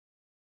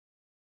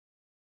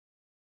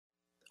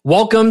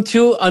Welcome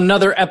to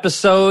another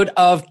episode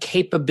of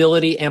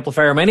Capability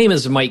Amplifier. My name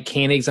is Mike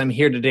Koenigs. I'm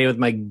here today with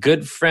my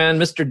good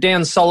friend, Mr.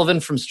 Dan Sullivan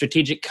from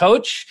Strategic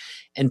Coach.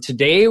 And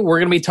today we're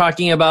going to be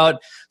talking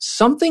about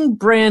something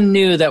brand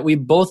new that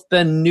we've both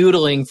been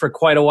noodling for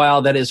quite a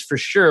while that is for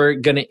sure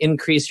going to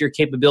increase your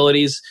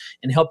capabilities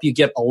and help you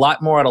get a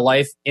lot more out of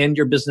life and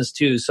your business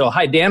too. So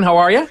hi, Dan. How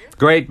are you?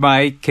 Great,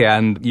 Mike.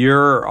 And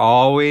you're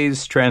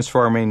always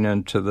transforming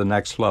into the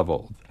next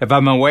level. If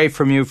I'm away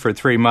from you for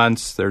 3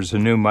 months, there's a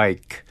new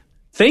Mike.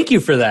 Thank you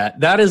for that.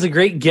 That is a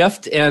great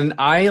gift. And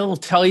I'll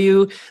tell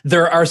you,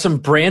 there are some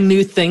brand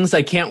new things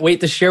I can't wait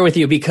to share with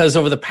you because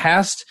over the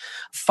past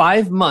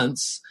 5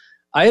 months,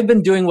 I have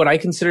been doing what I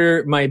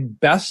consider my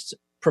best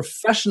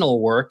professional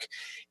work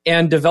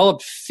and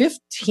developed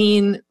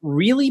 15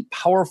 really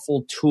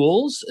powerful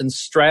tools and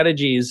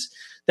strategies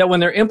that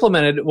when they're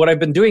implemented, what I've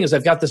been doing is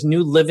I've got this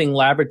new living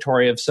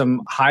laboratory of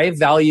some high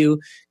value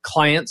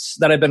clients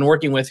that I've been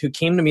working with who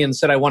came to me and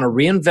said, I want to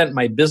reinvent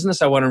my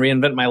business. I want to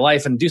reinvent my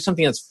life and do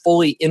something that's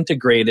fully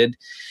integrated.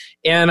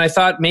 And I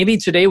thought maybe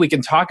today we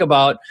can talk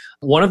about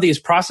one of these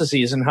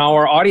processes and how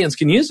our audience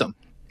can use them.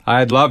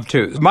 I'd love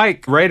to.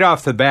 Mike, right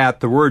off the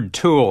bat, the word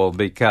tool,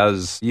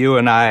 because you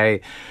and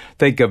I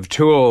think of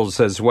tools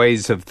as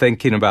ways of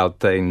thinking about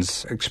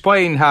things.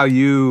 Explain how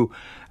you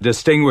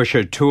distinguish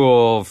a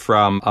tool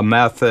from a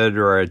method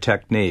or a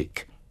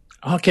technique.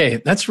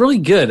 Okay, that's really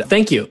good.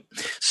 Thank you.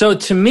 So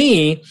to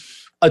me,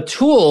 a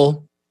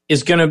tool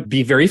is going to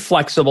be very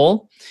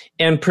flexible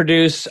and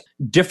produce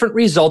different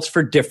results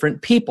for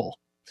different people.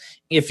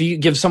 If you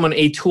give someone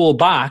a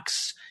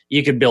toolbox,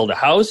 you could build a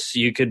house,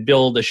 you could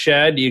build a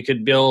shed, you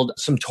could build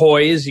some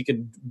toys, you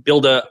could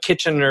build a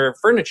kitchen or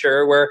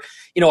furniture where,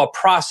 a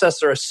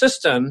process or a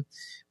system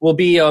will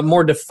be a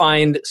more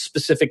defined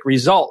specific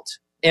result.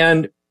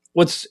 And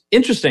what's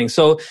interesting,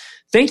 so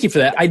thank you for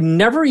that. I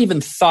never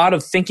even thought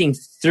of thinking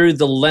through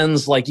the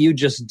lens like you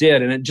just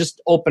did. And it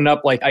just opened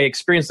up like I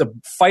experienced a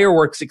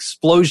fireworks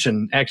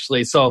explosion,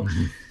 actually. So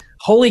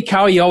holy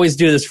cow, you always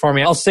do this for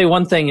me. I'll say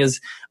one thing is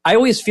I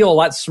always feel a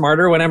lot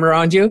smarter when I'm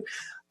around you.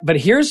 But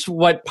here's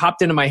what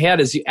popped into my head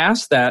as you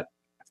asked that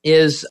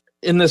is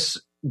in this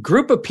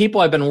group of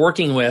people I've been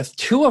working with,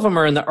 2 of them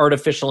are in the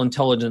artificial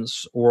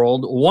intelligence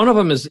world. One of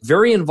them is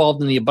very involved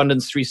in the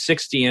Abundance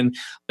 360 and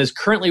is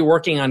currently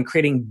working on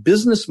creating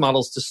business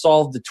models to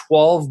solve the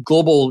 12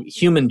 global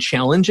human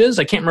challenges.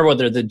 I can't remember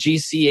whether the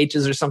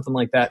GCHs or something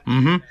like that.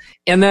 Mm-hmm.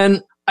 And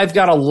then I've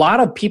got a lot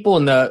of people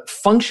in the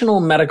functional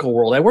medical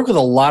world. I work with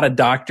a lot of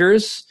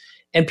doctors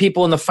and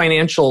people in the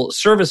financial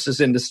services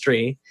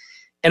industry.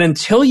 And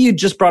until you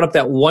just brought up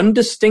that one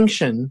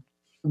distinction,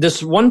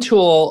 this one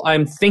tool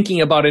I'm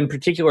thinking about in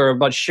particular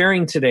about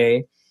sharing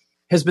today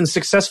has been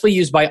successfully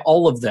used by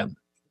all of them.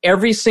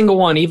 Every single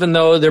one, even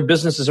though their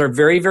businesses are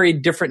very, very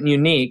different and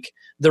unique,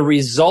 the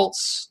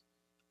results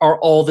are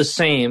all the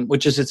same,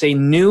 which is it's a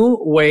new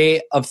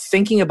way of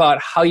thinking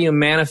about how you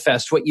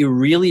manifest what you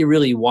really,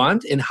 really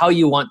want and how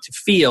you want to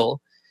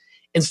feel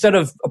instead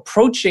of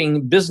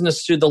approaching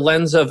business through the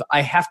lens of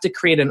I have to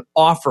create an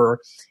offer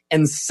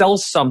and sell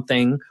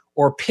something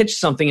or pitch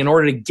something in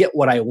order to get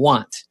what I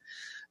want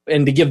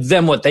and to give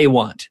them what they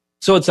want.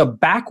 So it's a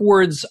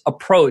backwards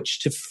approach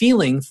to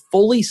feeling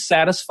fully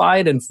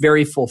satisfied and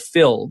very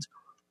fulfilled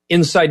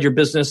inside your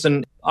business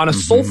and on a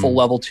soulful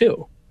level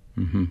too.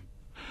 Mm-hmm.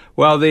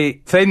 Well, the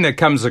thing that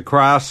comes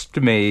across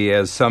to me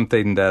as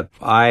something that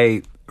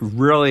I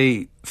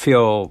really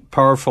feel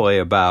powerfully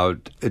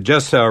about,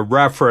 just a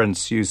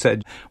reference, you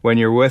said, when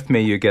you're with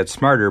me, you get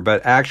smarter,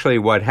 but actually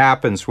what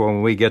happens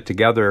when we get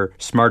together,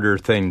 smarter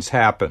things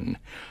happen.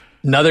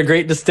 Another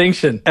great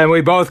distinction. And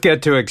we both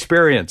get to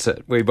experience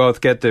it.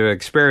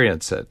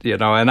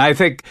 And I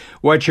think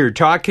what you're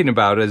talking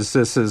about is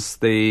this is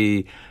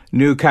the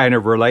new kind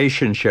of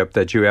relationship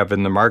that you have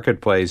in the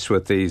marketplace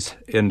with these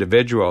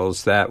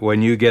individuals that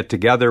when you get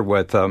together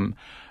with them,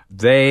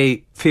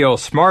 they feel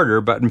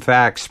smarter, but in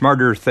fact,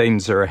 smarter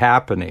things are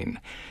happening.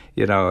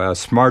 A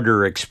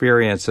smarter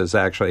experience is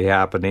actually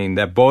happening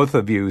that both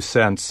of you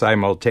sense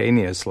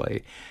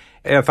simultaneously.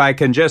 If I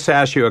can just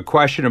ask you a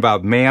question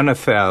about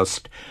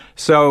manifest.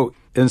 So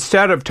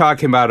instead of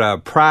talking about a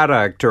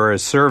product or a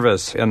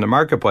service in the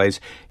marketplace,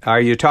 are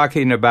you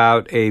talking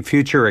about a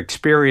future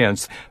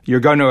experience?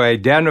 You're going to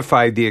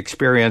identify the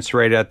experience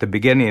right at the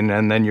beginning,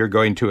 and then you're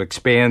going to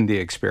expand the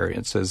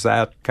experience. Is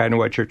that kind of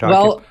what you're talking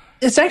about? Well,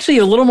 it's actually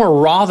a little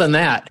more raw than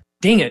that.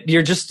 Dang it.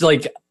 You're just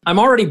like, I'm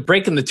already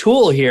breaking the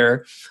tool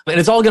here, and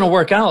it's all going to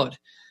work out.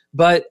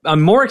 But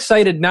I'm more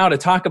excited now to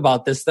talk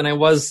about this than I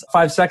was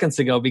 5 seconds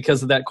ago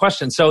because of that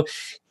question. So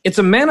it's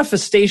a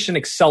manifestation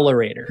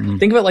accelerator.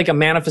 Think of it like a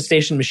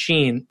manifestation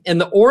machine.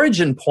 And the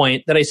origin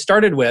point that I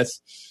started with,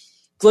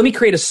 let me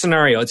create a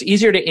scenario. It's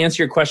easier to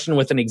answer your question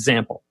with an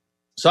example.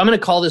 So I'm going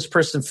to call this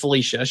person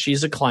Felicia.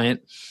 She's a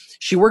client.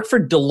 She worked for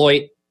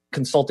Deloitte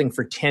Consulting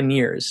for 10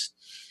 years.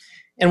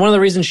 And one of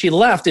the reasons she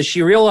left is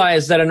she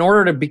realized that in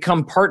order to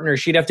become partner,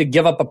 she'd have to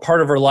give up a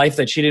part of her life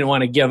that she didn't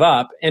want to give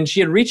up. And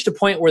she had reached a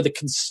point where the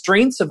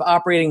constraints of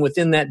operating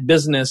within that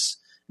business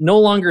no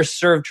longer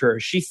served her.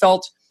 She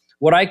felt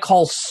what I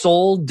call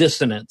soul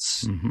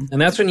dissonance.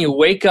 And that's when you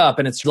wake up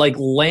and it's like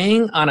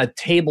laying on a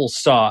table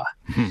saw.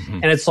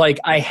 And it's like,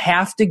 I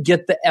have to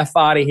get the F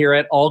out of here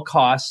at all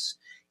costs,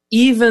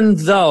 even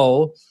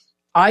though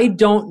I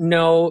don't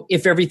know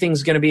if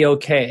everything's going to be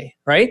okay,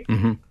 right?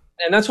 And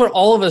that's what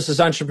all of us as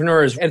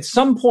entrepreneurs, at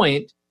some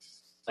point,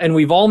 and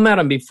we've all met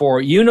them before,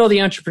 you know, the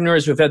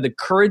entrepreneurs who've had the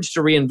courage to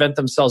reinvent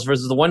themselves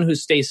versus the one who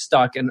stays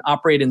stuck and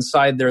operate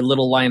inside their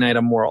little line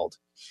item world.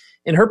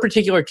 In her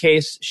particular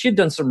case, she had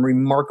done some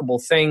remarkable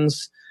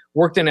things,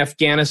 worked in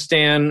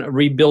Afghanistan,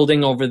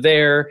 rebuilding over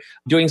there,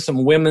 doing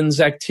some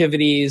women's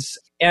activities.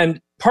 And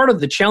part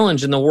of the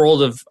challenge in the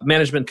world of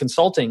management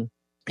consulting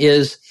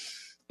is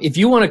if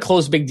you want to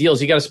close big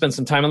deals, you got to spend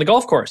some time on the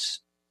golf course.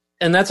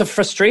 And that's a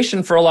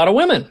frustration for a lot of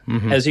women,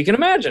 as you can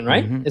imagine,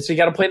 right? It's you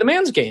got to play the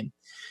man's game.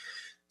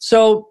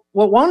 So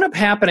what wound up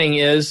happening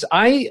is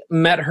I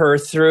met her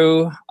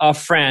through a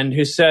friend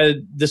who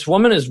said, this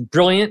woman is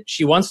brilliant.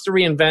 She wants to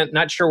reinvent,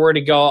 not sure where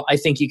to go. I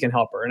think you can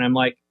help her. And I'm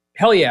like,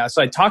 hell yeah.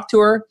 So I talked to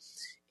her,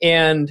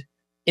 and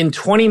in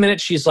 20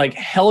 minutes, she's like,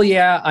 hell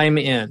yeah, I'm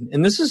in.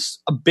 And this is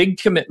a big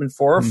commitment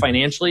for her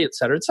financially, et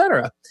cetera, et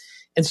cetera.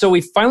 And so we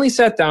finally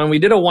sat down. We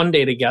did a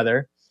one-day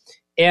together.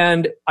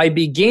 And I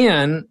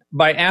began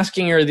by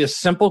asking her this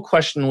simple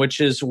question, which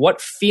is,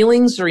 what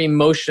feelings or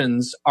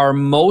emotions are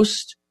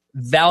most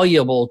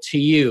valuable to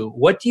you?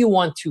 What do you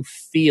want to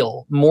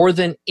feel more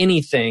than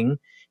anything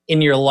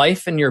in your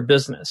life and your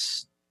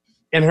business?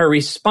 And her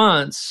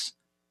response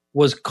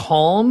was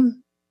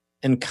calm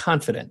and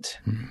confident.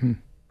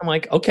 I'm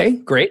like, okay,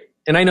 great.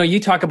 And I know you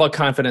talk about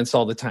confidence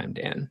all the time,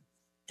 Dan.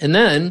 And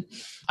then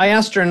I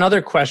asked her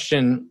another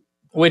question,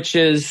 which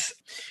is,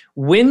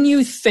 when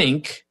you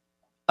think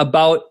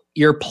about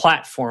your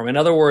platform, in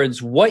other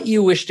words, what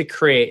you wish to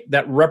create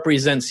that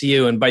represents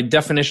you, and by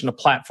definition, a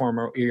platform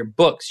or your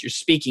books, your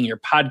speaking, your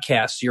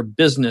podcasts, your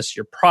business,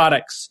 your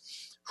products,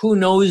 who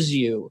knows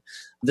you,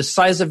 the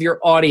size of your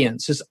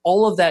audience, is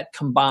all of that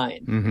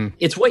combined.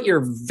 It's what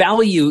your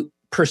value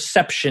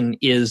perception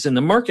is in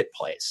the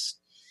marketplace.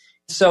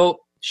 So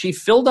she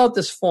filled out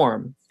this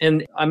form,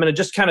 and I'm going to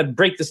just kind of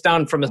break this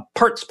down from a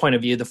parts point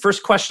of view. The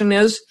first question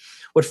is,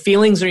 what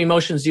feelings or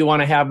emotions do you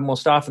want to have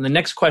most often? The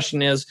next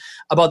question is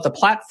about the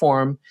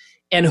platform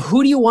and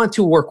who do you want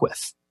to work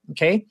with?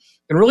 Okay.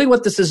 And really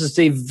what this is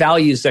a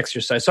values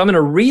exercise. So I'm going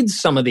to read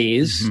some of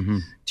these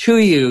to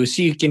you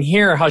so you can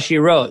hear how she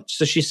wrote.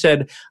 So she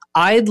said,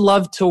 I'd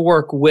love to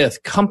work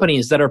with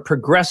companies that are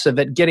progressive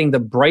at getting the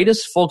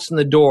brightest folks in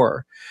the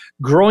door,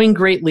 growing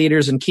great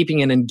leaders, and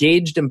keeping an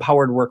engaged,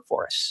 empowered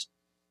workforce.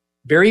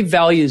 Very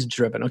values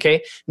driven,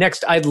 okay?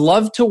 Next, I'd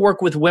love to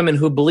work with women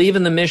who believe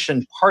in the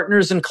mission,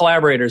 partners and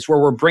collaborators, where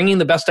we're bringing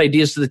the best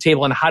ideas to the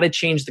table on how to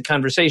change the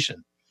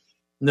conversation.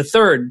 And the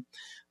third,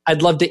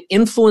 I'd love to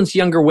influence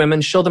younger women,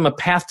 show them a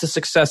path to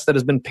success that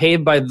has been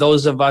paved by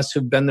those of us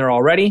who've been there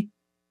already.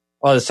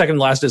 Well, the second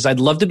and last is, I'd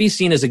love to be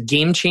seen as a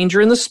game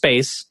changer in the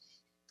space.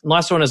 And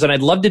last one is that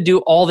I'd love to do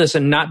all this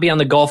and not be on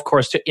the golf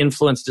course to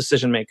influence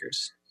decision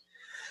makers.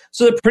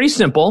 So they're pretty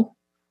simple.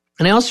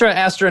 And I also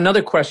asked her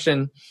another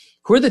question.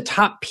 Who are the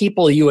top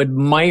people you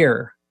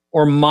admire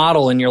or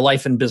model in your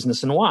life and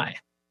business, and why?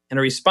 And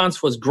her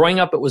response was, growing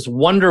up, it was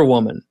Wonder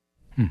Woman.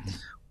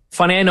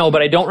 Funny, I know,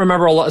 but I don't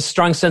remember a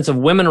strong sense of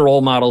women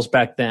role models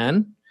back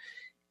then.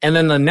 And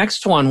then the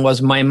next one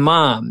was my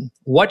mom,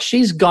 what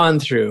she's gone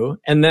through,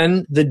 and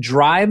then the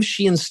drive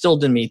she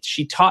instilled in me.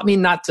 She taught me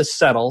not to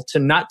settle, to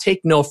not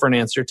take no for an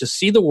answer, to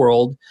see the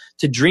world,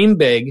 to dream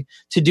big,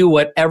 to do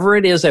whatever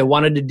it is I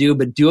wanted to do,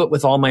 but do it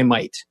with all my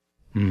might.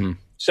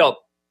 So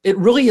it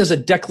really is a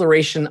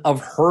declaration of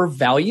her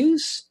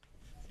values.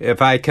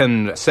 If I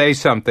can say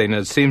something,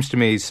 it seems to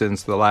me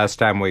since the last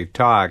time we've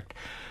talked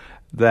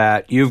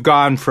that you've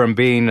gone from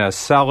being a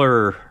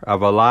seller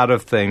of a lot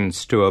of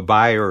things to a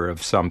buyer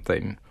of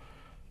something.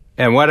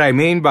 And what I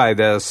mean by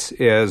this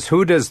is,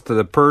 who does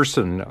the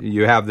person,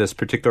 you have this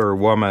particular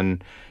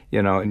woman,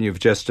 you know, and you've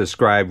just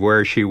described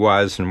where she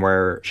was and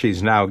where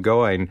she's now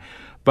going.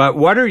 But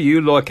what are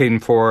you looking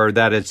for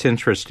that it's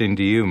interesting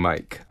to you,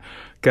 Mike?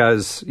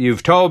 Because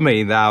you've told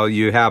me now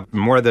you have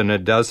more than a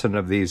dozen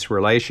of these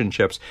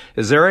relationships.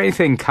 Is there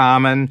anything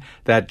common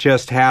that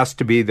just has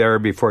to be there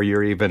before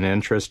you're even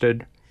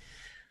interested?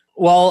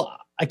 Well,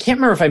 I can't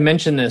remember if I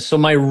mentioned this. So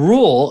my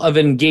rule of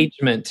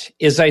engagement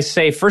is I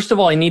say, first of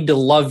all, I need to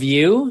love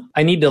you.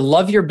 I need to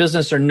love your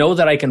business or know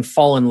that I can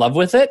fall in love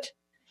with it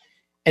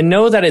and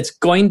know that it's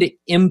going to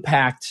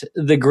impact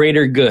the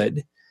greater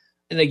good.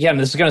 And again,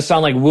 this is going to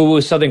sound like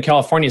woo-woo Southern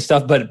California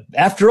stuff, but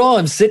after all,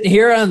 I'm sitting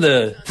here on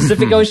the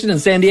Pacific Ocean in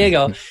San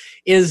Diego.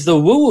 Is the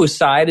woo-woo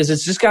side is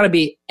it's just got to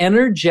be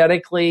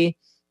energetically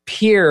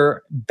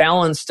pure,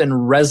 balanced,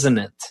 and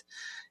resonant.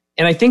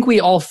 And I think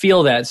we all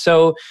feel that.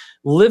 So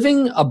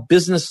living a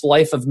business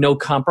life of no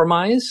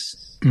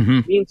compromise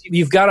means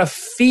you've got to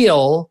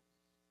feel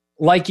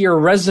like you're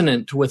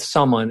resonant with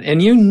someone,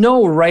 and you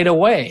know right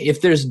away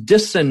if there's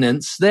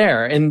dissonance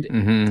there. And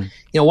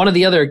you know, one of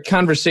the other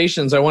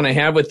conversations I want to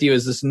have with you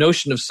is this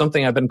notion of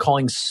something I've been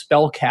calling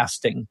spell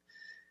casting,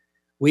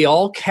 we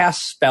all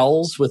cast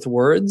spells with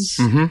words,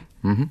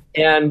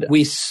 and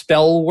we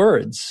spell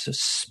words.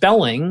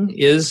 Spelling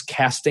is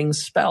casting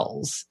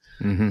spells.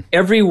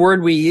 Every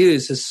word we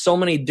use has so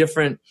many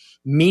different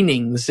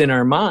meanings in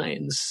our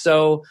minds.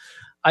 So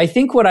I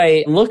think what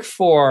I look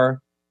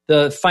for,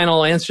 the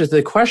final answer to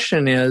the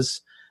question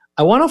is,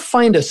 I want to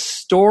find a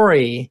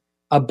story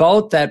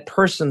about that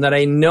person that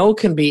I know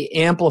can be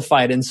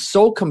amplified and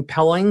so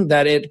compelling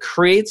that it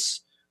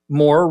creates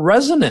more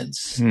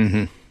resonance.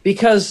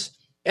 Because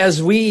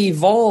as we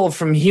evolve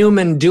from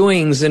human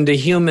doings into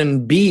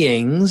human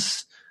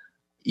beings,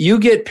 you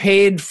get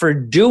paid for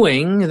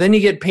doing, then you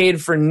get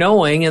paid for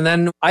knowing, and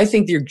then I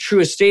think your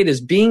truest state is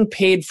being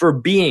paid for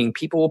being.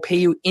 People will pay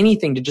you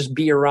anything to just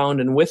be around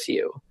and with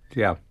you.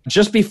 Yeah.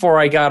 Just before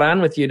I got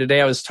on with you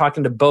today, I was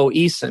talking to Bo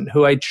Eason,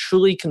 who I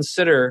truly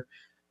consider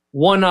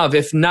one of,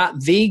 if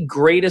not the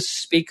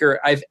greatest speaker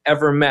I've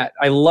ever met.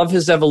 I love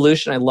his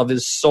evolution. I love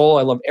his soul.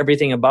 I love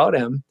everything about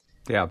him.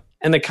 Yeah.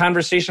 And the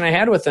conversation I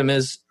had with him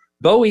is,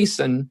 Bo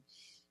Eason,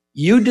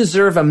 you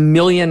deserve $1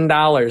 million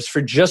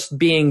for just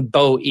being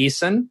Bo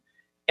Eason.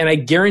 And I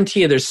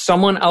guarantee you there's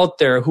someone out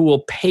there who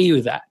will pay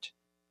you that.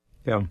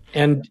 Yeah.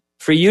 And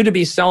for you to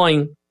be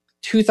selling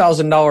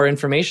 $2,000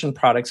 information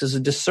products is a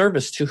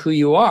disservice to who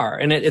you are.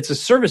 And it's a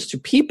service to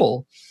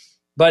people.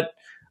 But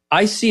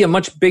I see a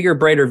much bigger,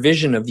 brighter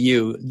vision of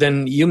you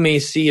than you may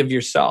see of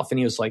yourself. And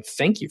he was like,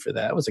 thank you for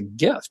that. It was a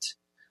gift.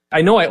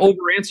 I know I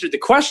over-answered the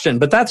question,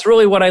 but that's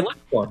really what I look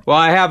for. Well,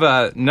 I have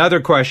another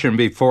question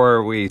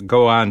before we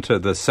go on to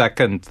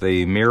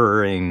the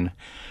mirroring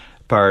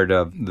part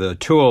of the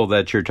tool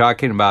that you're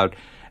talking about.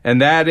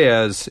 And that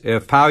is,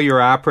 if how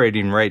you're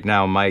operating right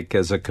now, Mike,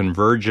 is a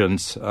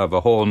convergence of a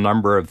whole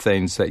number of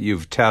things that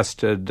you've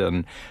tested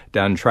and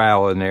done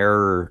trial and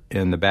error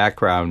in the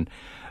background,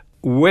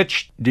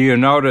 which do you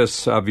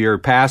notice of your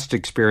past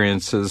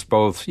experiences,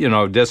 both,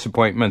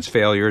 disappointments,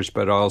 failures,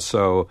 but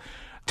also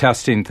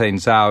testing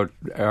things out,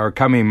 are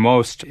coming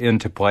most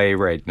into play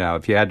right now?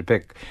 If you had to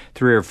pick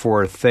 3 or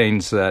 4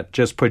 things that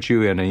just put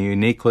you in a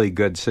uniquely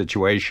good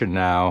situation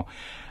now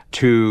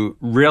to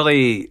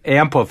really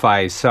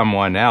amplify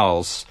someone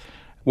else,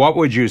 what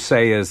would you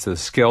say is the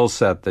skill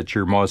set that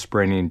you're most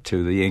bringing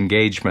to the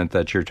engagement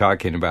that you're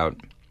talking about?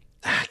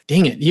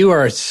 Dang it. You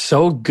are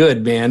so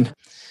good, man.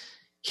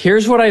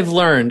 Here's what I've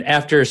learned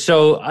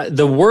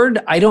the word,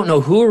 I don't know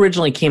who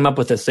originally came up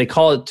with this. They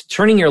call it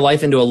turning your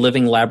life into a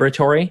living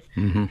laboratory,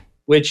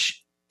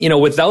 which,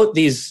 without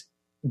these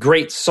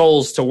great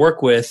souls to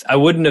work with, I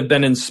wouldn't have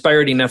been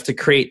inspired enough to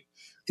create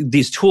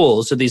these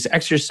tools or these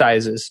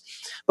exercises.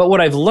 But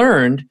what I've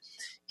learned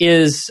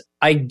is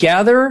I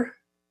gather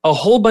a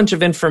whole bunch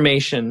of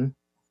information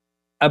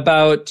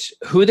about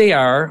who they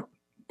are,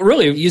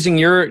 really using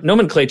your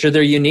nomenclature,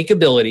 their unique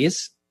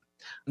abilities,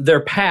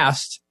 their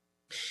past,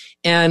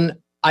 and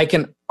I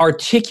can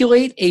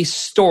articulate a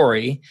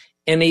story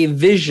and a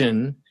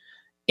vision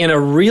in a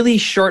really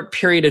short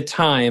period of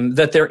time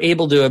that they're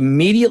able to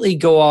immediately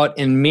go out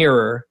and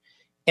mirror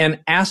and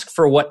ask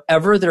for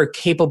whatever they're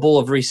capable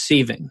of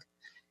receiving.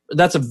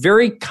 That's a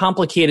very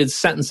complicated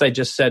sentence I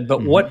just said,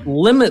 but what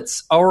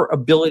limits our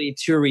ability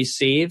to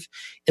receive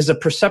is a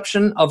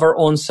perception of our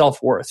own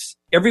self-worth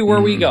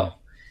everywhere we go.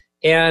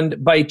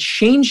 And by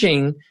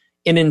changing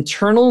an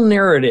internal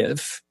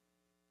narrative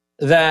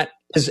that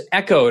is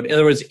echoed, in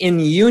other words, in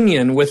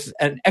union with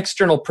an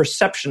external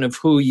perception of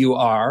who you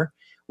are,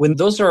 when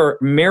those are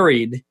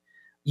married,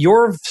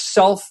 your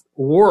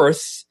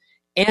self-worth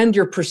and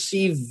your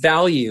perceived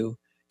value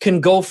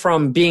can go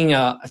from being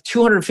a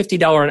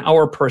 $250 an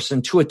hour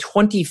person to a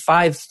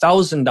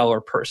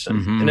 $25,000 person.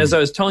 And as I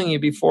was telling you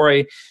before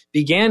I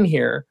began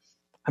here,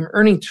 I'm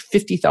earning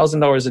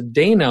 $50,000 a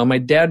day now. My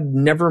dad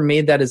never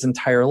made that his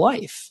entire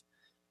life.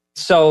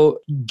 So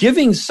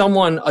giving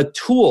someone a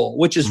tool,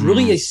 which is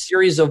really a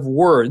series of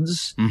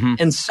words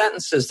and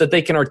sentences that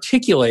they can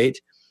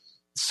articulate,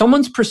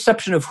 someone's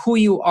perception of who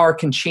you are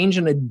can change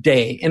in a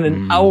day, in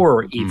an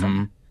hour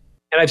even.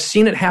 And I've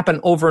seen it happen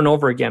over and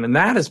over again. And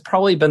that has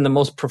probably been the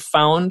most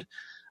profound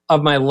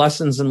of my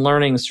lessons and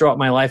learnings throughout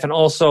my life. And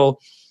also,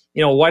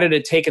 why did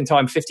it take until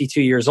I'm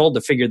 52 years old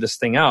to figure this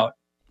thing out?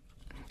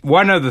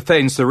 One of the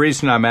things, the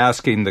reason I'm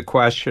asking the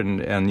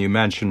question, and you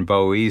mentioned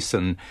Bo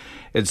Eason,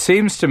 it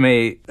seems to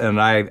me, and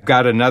I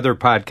got another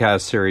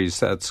podcast series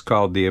that's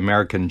called The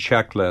American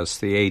Checklist,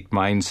 the 8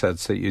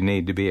 mindsets that you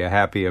need to be a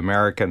happy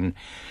American.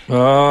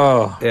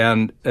 Oh.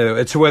 And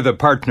it's with a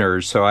partner.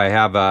 So I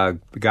have a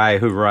guy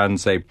who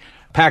runs a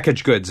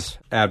packaged goods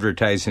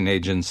advertising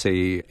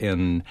agency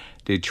in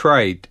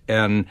Detroit.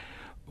 And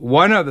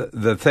one of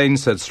the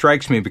things that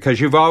strikes me, because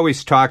you've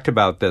always talked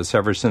about this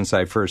ever since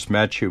I first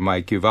met you,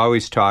 Mike, you've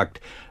always talked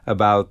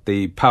about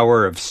the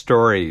power of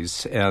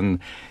stories. And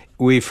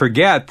we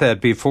forget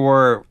that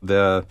before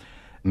the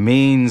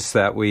means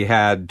that we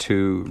had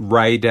to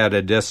write at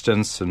a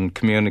distance and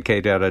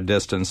communicate at a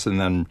distance, and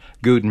then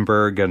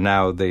Gutenberg and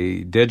now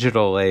the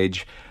digital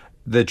age,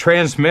 the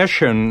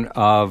transmission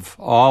of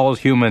all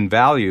human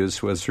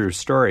values was through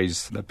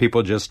stories.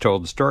 People just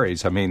told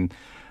stories. I mean,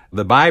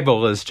 The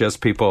Bible is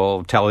just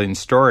people telling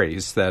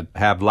stories that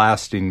have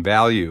lasting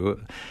value.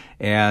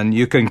 And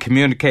you can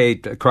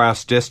communicate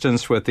across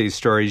distance with these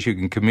stories. You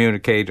can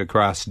communicate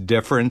across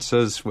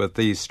differences with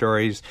these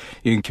stories.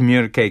 You can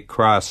communicate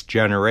across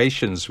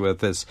generations with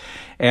this.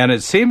 And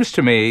it seems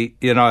to me,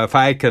 if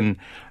I can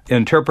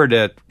interpret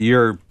it,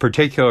 your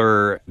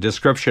particular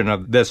description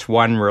of this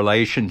one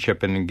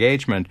relationship and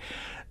engagement,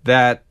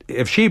 that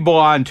if she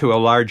belonged to a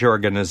large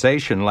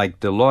organization like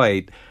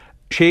Deloitte,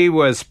 she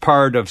was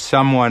part of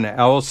someone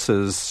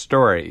else's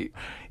story.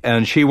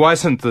 And she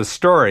wasn't the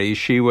story.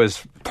 She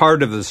was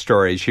part of the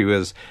story. She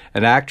was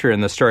an actor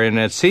in the story. And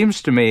it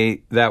seems to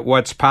me that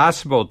what's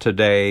possible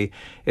today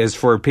is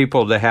for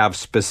people to have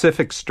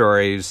specific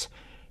stories,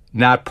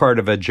 not part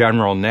of a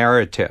general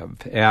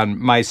narrative. And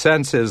my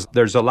sense is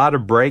there's a lot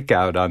of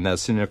breakout on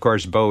this. And, of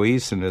course, Bo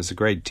Eason is a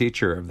great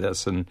teacher of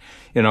this. And,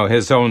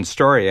 his own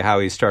story, how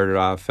he started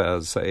off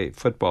as a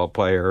football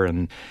player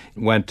and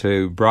went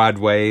to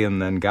Broadway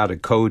and then got a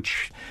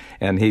coach,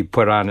 and he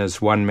put on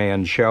his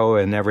one-man show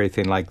and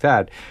everything like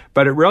that.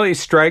 But it really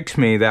strikes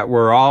me that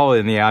we're all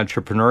in the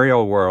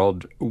entrepreneurial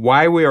world.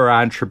 Why we are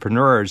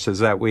entrepreneurs is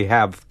that we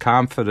have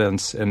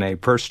confidence in a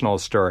personal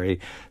story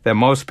that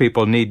most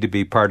people need to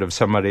be part of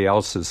somebody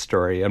else's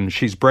story. And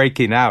she's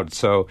breaking out.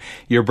 So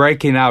you're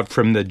breaking out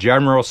from the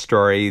general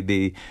story,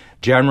 the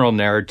general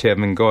narrative,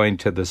 and going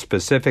to the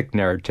specific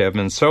narrative.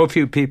 And so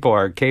few people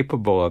are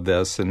capable of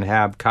this and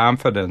have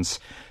confidence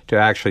to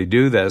actually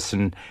do this.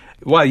 And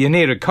well, you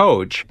need a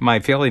coach. My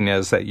feeling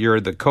is that you're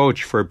the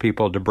coach for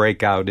people to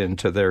break out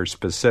into their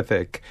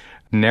specific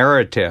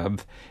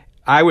narrative.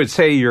 I would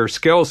say your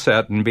skill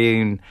set in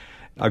being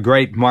a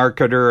great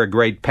marketer, a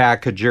great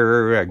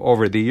packager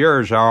over the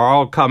years are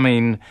all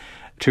coming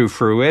to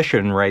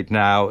fruition right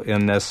now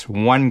in this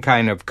one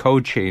kind of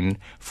coaching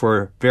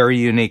for very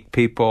unique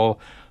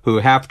people who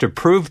have to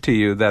prove to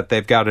you that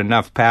they've got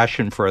enough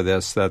passion for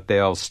this that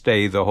they'll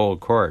stay the whole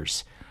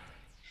course.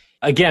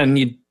 Again,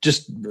 you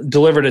just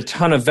delivered a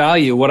ton of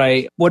value.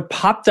 What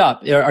popped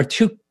up are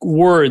two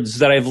words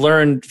that I've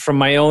learned from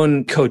my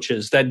own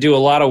coaches that do a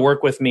lot of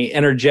work with me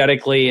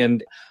energetically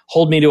and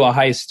hold me to a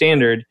high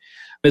standard.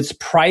 It's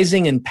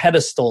prizing and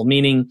pedestal,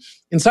 meaning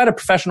inside a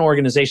professional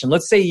organization,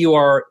 let's say you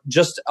are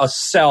just a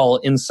cell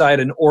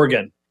inside an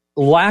organ,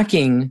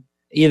 lacking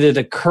either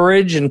the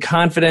courage and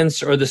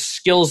confidence or the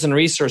skills and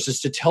resources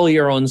to tell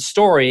your own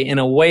story in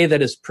a way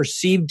that is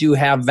perceived to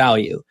have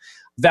value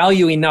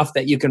enough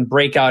that you can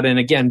break out and,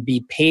 again,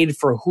 be paid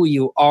for who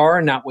you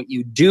are, not what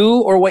you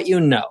do or what you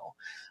know.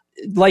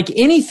 Like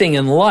anything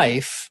in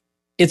life,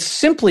 it's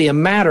simply a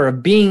matter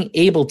of being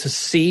able to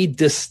see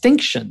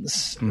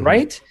distinctions,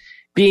 right?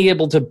 Being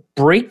able to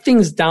break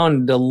things down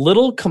into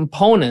little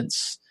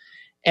components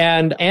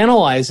and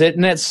analyze it.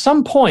 And at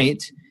some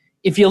point,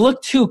 if you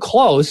look too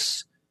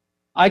close,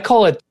 I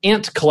call it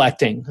ant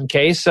collecting,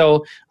 okay?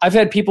 So I've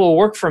had people who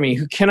work for me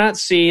who cannot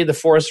see the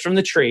forest from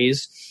the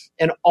trees,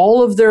 and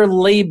all of their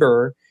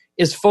labor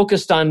is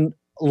focused on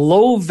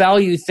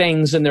low-value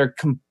things, and they're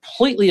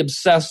completely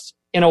obsessed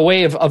in a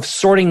way of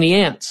sorting the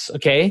ants,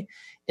 okay?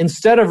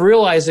 Instead of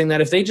realizing that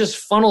if they just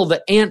funnel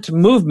the ant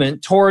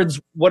movement towards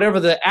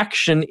whatever the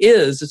action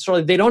is, it's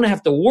really they don't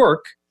have to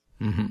work.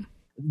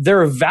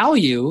 Their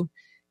value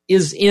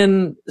is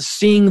in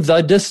seeing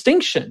the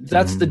distinction.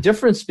 That's the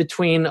difference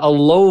between a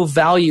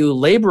low-value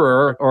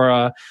laborer or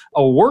a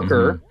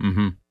worker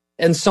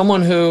and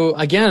someone who,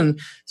 again,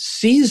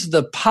 sees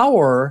the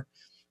power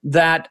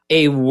that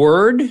a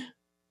word,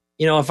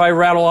 if I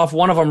rattle off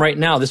one of them right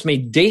now, this may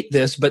date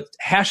this, but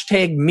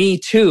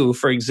 #MeToo,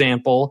 for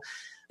example,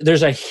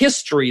 there's a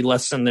history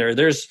lesson there.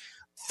 There's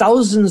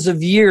thousands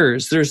of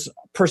years. There's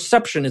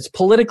perception. It's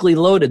politically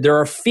loaded. There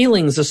are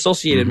feelings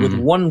associated with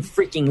one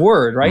freaking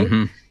word, right?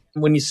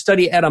 When you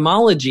study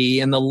etymology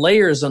and the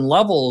layers and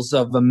levels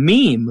of a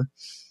meme,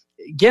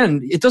 again,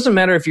 it doesn't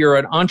matter if you're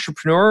an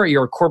entrepreneur or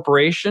you're a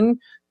corporation.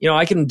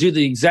 I can do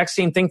the exact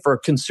same thing for a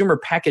consumer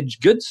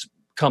packaged goods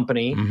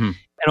company. And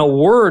a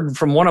word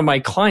from one of my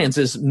clients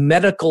is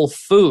medical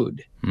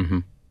food.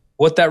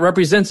 What that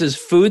represents is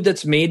food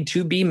that's made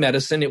to be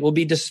medicine. It will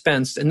be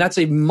dispensed. And that's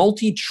a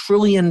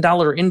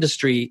multi-trillion-dollar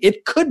industry.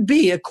 It could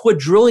be a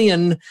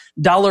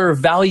quadrillion-dollar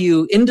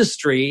value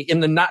industry in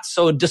the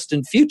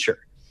not-so-distant future.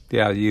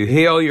 Yeah, you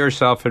heal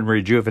yourself and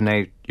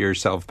rejuvenate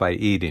yourself by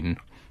eating.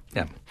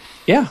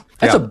 Yeah,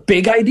 that's a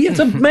big idea. It's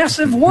a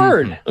massive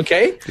word,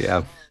 okay?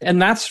 Yeah. And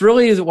that's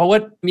really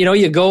what,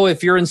 you go,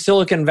 if you're in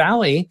Silicon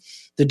Valley,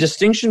 the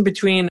distinction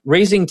between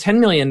raising $10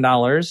 million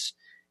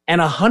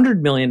and $100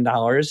 million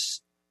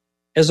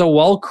is a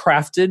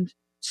well-crafted,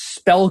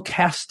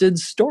 spell-casted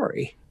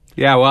story.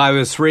 Yeah, well, I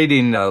was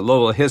reading a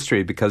little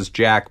history because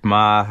Jack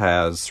Ma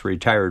has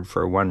retired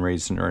for one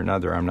reason or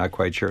another. I'm not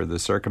quite sure of the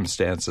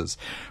circumstances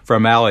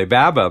from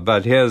Alibaba,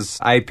 but his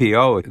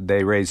IPO,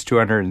 they raised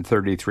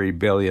 $233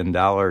 billion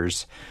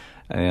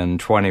in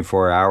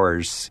 24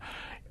 hours.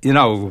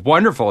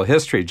 Wonderful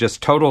history,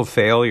 just total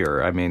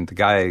failure. I mean, the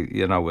guy,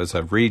 was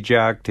a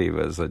reject. He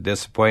was a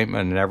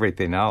disappointment and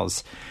everything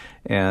else.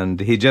 And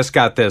he just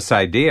got this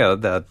idea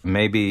that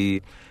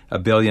maybe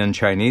 1 billion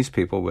Chinese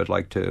people would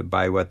like to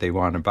buy what they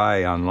want to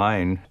buy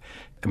online.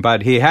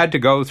 But he had to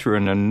go through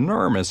an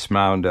enormous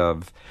amount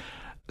of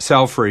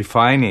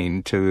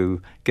self-refining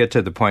to get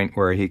to the point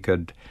where he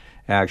could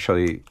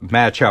actually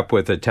match up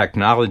with a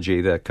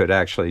technology that could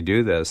actually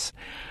do this.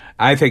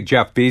 I think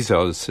Jeff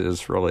Bezos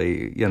is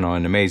really,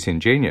 an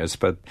amazing genius,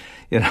 but,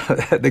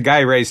 the guy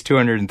raised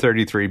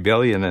 $233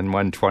 billion in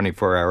one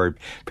 24-hour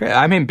period.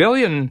 I mean,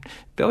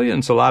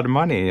 billion's a lot of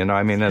money,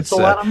 it's a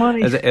lot of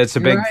money. It's a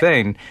big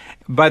thing.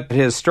 But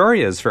his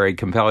story is very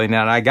compelling,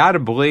 and I got to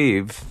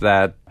believe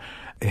that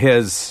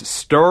his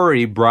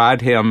story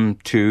brought him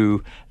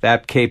to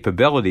that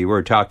capability.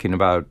 We're talking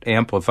about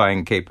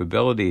amplifying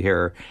capability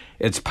here.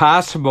 It's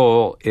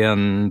possible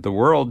in the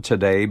world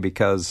today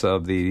because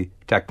of the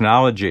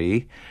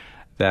technology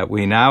that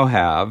we now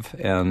have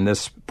and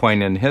this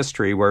point in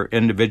history where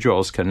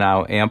individuals can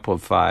now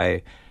amplify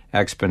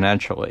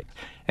exponentially.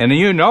 And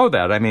you know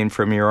that,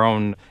 from your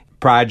own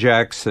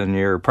projects and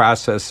your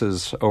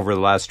processes over the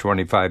last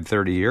 25,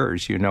 30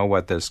 years, you know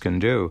what this can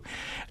do.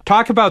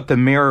 Talk about the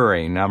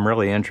mirroring. I'm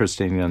really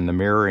interested in the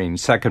mirroring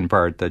second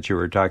part that you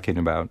were talking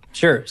about.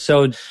 Sure.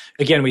 So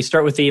again, we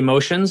start with the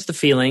emotions, the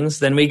feelings,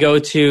 then we go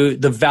to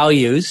the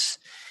values,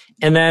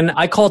 and then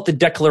I call it the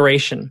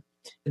declaration.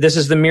 This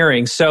is the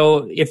mirroring.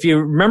 So if you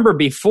remember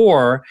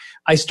before,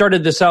 I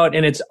started this out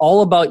and it's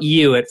all about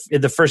you at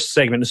the first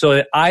segment.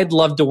 So I'd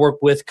love to work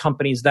with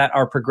companies that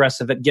are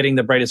progressive at getting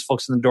the brightest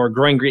folks in the door,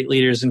 growing great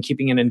leaders, and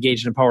keeping an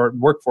engaged and empowered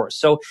workforce.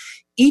 So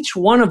each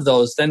one of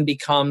those then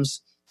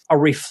becomes a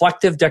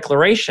reflective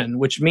declaration,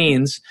 which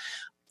means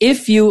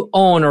if you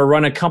own or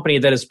run a company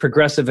that is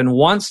progressive and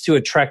wants to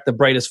attract the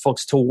brightest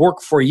folks to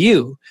work for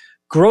you,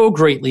 grow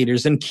great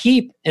leaders, and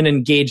keep an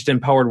engaged,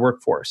 empowered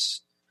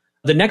workforce.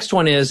 The next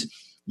one is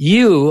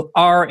you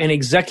are an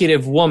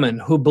executive woman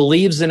who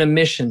believes in a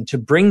mission to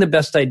bring the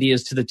best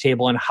ideas to the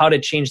table and how to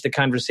change the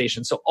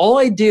conversation. So all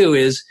I do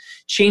is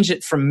change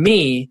it from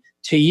me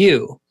to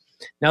you.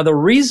 Now, the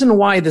reason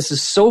why this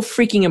is so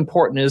freaking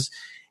important is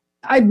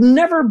I've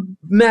never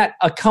met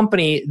a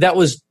company that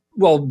was,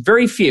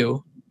 very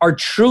few are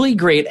truly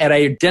great at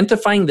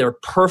identifying their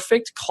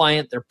perfect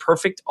client, their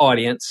perfect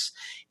audience,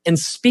 and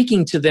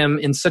speaking to them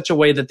in such a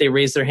way that they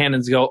raise their hand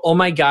and go, oh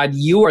my God,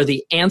 you are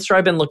the answer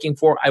I've been looking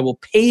for. I will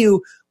pay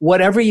you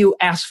whatever you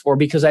ask for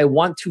because I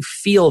want to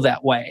feel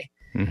that way.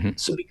 Mm-hmm.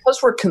 So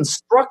because we're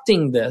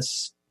constructing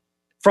this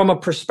from a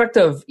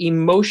perspective of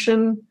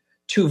emotion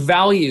to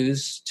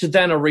values to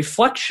then a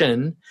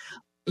reflection,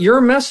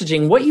 your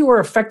messaging, what you are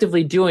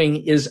effectively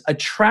doing is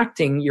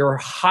attracting your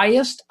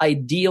highest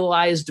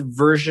idealized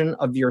version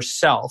of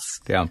yourself,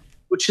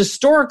 which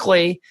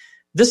historically,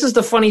 this is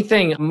the funny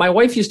thing. My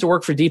wife used to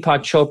work for Deepak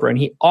Chopra, and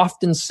he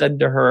often said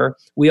to her,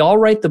 we all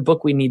write the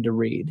book we need to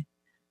read.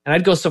 And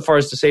I'd go so far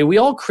as to say, we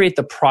all create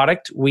the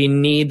product we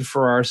need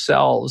for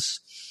ourselves.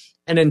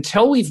 And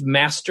until we've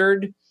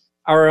mastered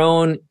our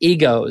own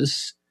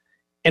egos,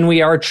 and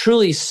we are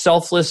truly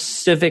selfless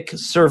civic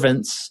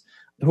servants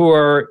who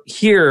are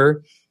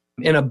here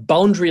in a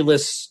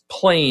boundaryless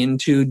plane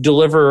to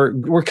deliver,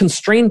 we're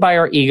constrained by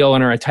our ego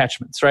and our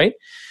attachments, right?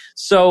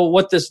 So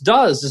what this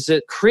does is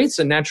it creates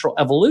a natural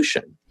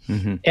evolution.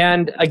 Mm-hmm.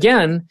 And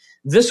again,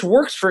 this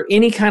works for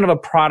any kind of a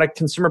product,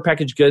 consumer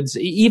packaged goods,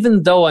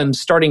 even though I'm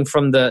starting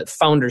from the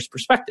founder's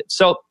perspective.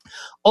 So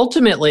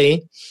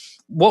ultimately,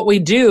 what we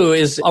do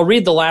is, I'll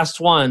read the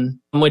last one,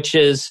 which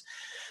is,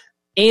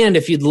 and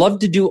if you'd love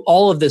to do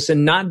all of this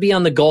and not be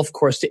on the golf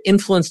course to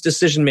influence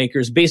decision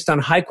makers based on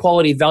high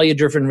quality,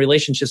 value-driven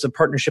relationships of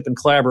partnership and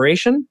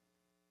collaboration.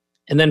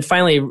 And then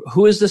finally,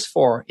 who is this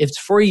for? It's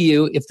for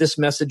you if this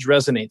message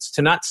resonates,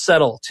 to not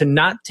settle, to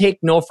not take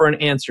no for an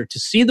answer, to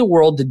see the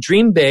world, to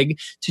dream big,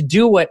 to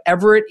do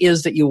whatever it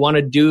is that you want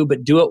to do,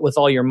 but do it with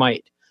all your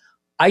might.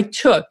 I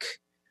took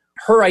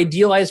her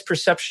idealized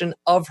perception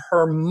of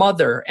her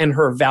mother and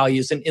her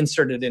values and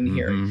inserted in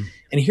here.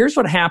 And here's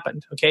what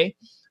happened, okay?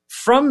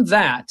 From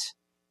that,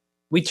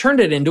 we turned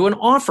it into an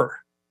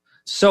offer.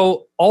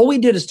 So all we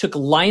did is took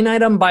line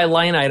item by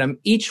line item,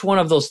 each one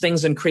of those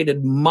things, and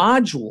created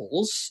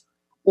modules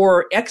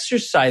or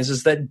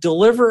exercises that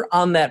deliver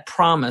on that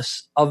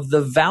promise of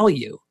the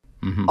value,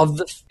 of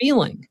the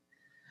feeling.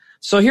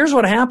 So here's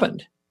what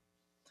happened.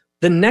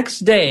 The next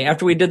day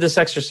after we did this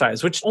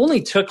exercise, which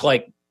only took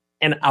like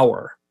an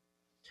hour,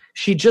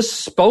 she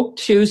just spoke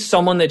to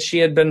someone that she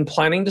had been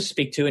planning to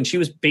speak to, and she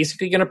was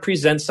basically going to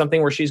present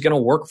something where she's going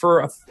to work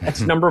for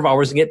X number of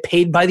hours and get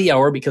paid by the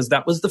hour because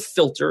that was the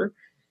filter.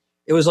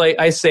 It was like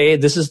I say,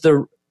 this is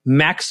the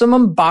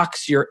maximum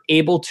box you're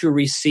able to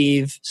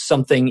receive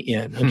something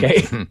in,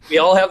 okay? We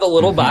all have the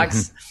little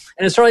box.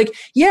 And it's sort of like,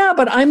 yeah,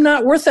 but I'm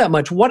not worth that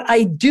much. What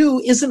I do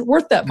isn't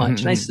worth that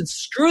much. And I said,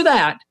 screw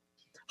that.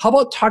 How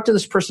about talk to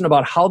this person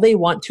about how they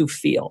want to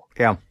feel?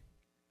 Yeah.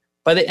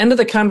 By the end of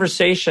the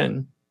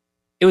conversation,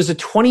 it was a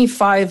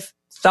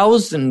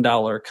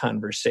 $25,000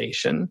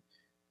 conversation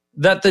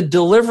that the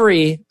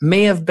delivery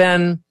may have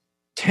been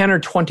 10 or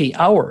 20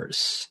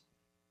 hours.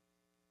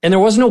 And there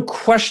was no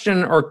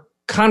question or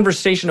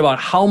conversation about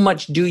how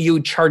much do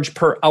you charge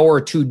per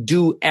hour to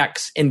do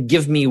X and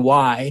give me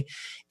Y.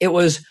 It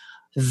was,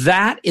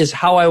 that is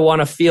how I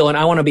want to feel, and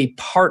I want to be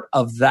part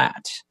of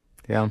that.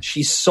 Yeah.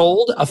 She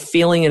sold a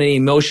feeling and an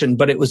emotion,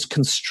 but it was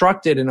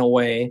constructed in a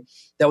way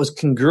that was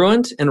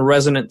congruent and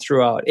resonant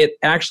throughout. It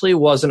actually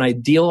was an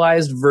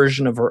idealized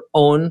version of her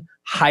own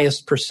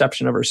highest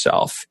perception of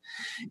herself.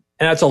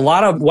 And that's a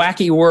lot of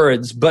wacky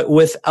words, but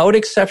without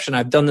exception,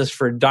 I've done this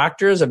for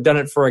doctors. I've done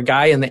it for a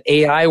guy in the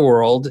AI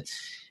world,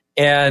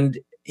 and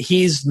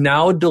he's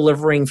now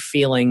delivering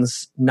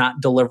feelings,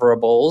 not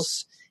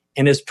deliverables,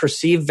 and his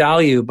perceived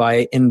value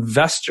by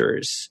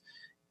investors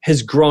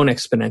has grown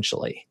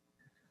exponentially.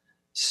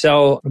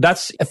 So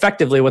that's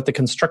effectively what the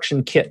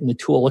construction kit and the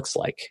tool looks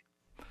like.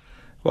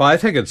 Well, I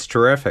think it's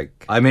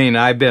terrific. I mean,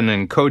 I've been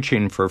in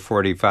coaching for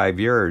 45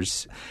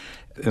 years.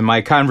 In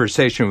my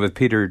conversation with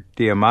Peter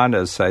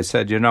Diamandis, I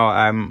said,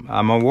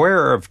 I'm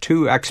aware of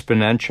two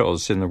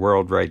exponentials in the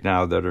world right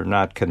now that are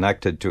not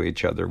connected to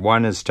each other.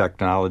 One is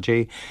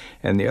technology,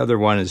 and the other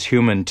one is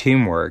human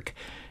teamwork.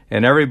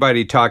 And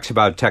everybody talks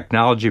about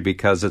technology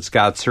because it's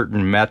got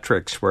certain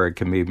metrics where it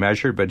can be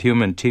measured, but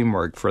human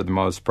teamwork, for the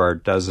most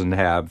part, doesn't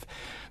have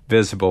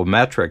visible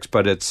metrics,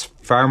 but it's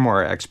far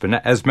more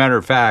exponential. As a matter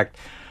of fact,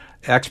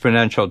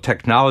 exponential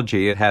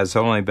technology, it has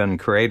only been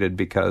created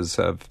because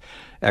of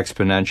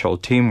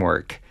exponential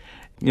teamwork,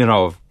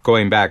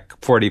 going back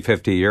 40,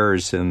 50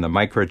 years in the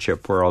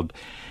microchip world.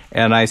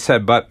 And I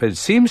said, but it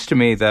seems to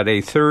me that a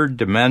third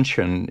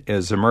dimension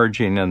is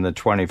emerging in the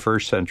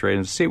 21st century.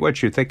 And see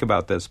what you think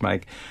about this,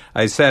 Mike.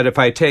 I said, if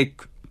I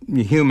take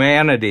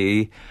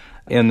humanity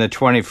in the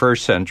 21st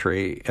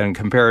century and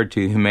compare it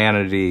to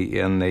humanity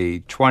in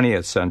the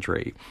 20th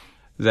century,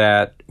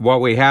 that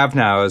what we have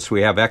now is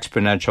we have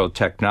exponential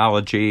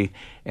technology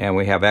and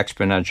we have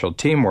exponential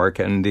teamwork,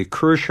 and the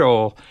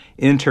crucial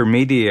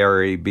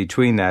intermediary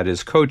between that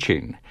is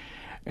coaching.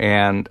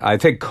 And I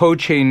think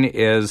coaching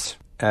is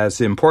as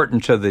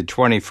important to the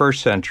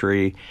 21st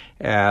century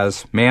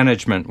as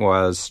management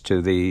was to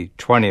the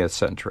 20th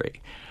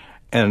century.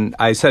 And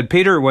I said,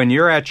 Peter, when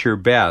you're at your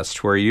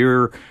best, where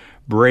you're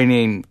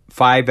bringing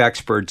 5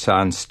 experts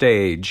on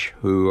stage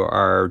who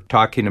are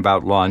talking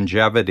about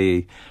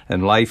longevity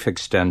and life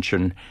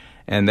extension,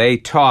 and they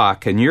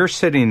talk, and you're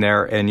sitting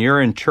there and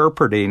you're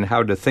interpreting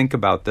how to think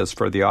about this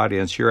for the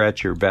audience, you're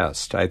at your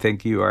best. I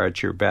think you are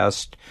at your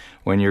best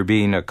when you're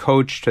being a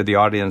coach to the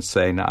audience,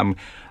 saying, I'm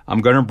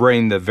going to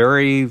bring the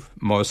very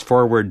most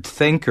forward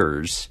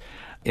thinkers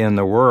in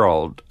the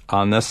world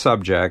on this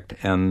subject,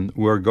 and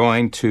we're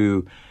going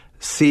to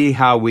see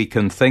how we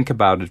can think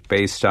about it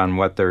based on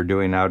what they're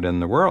doing out in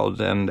the world.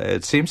 And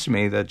it seems to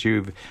me that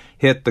you've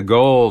hit the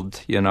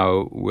gold,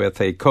 with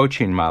a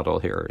coaching model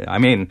here. I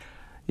mean,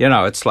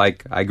 it's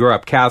like I grew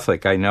up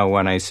Catholic. I know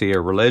when I see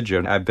a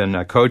religion. I've been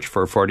a coach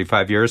for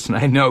 45 years, and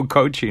I know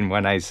coaching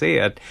when I see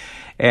it.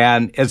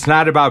 And it's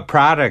not about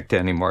product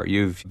anymore.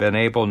 You've been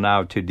able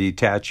now to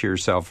detach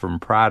yourself from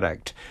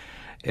product.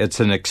 It's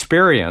an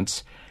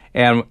experience,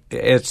 and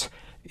it's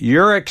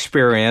your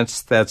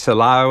experience that's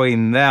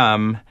allowing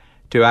them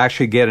to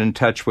actually get in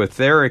touch with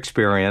their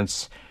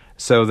experience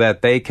so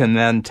that they can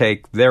then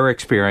take their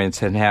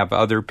experience and have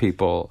other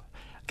people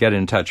get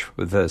in touch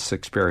with this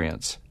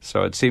experience.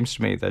 So it seems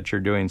to me that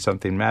you're doing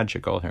something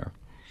magical here.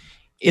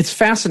 It's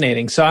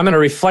fascinating. So I'm going to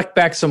reflect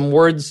back some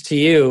words to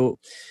you.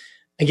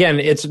 Again,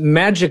 it's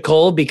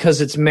magical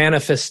because it's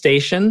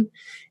manifestation.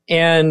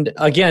 And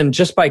again,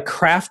 just by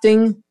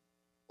crafting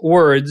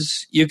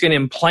words, you can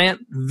implant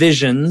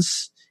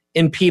visions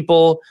in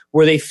people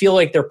where they feel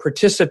like they're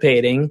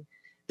participating.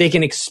 They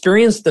can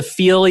experience the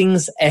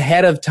feelings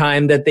ahead of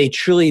time that they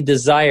truly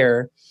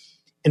desire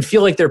and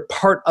feel like they're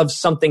part of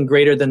something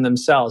greater than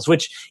themselves,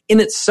 which in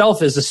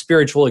itself is a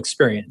spiritual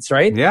experience,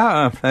 right?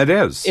 Yeah, it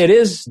is. It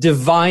is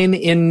divine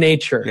in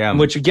nature,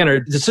 which again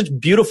are such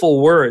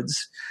beautiful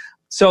words.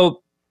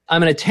 So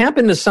I'm going to tap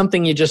into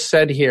something you just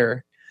said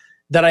here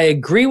that I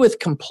agree with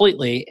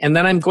completely, and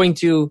then I'm going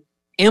to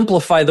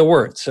amplify the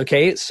words,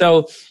 okay?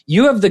 So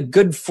you have the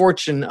good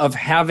fortune of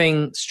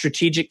having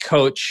Strategic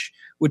Coach,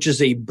 which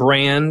is a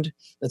brand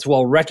that's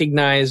well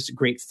recognized,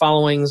 great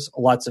followings,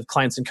 lots of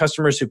clients and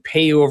customers who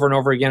pay you over and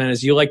over again. And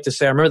as you like to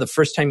say, I remember the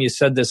first time you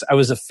said this, I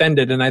was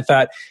offended, and I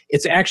thought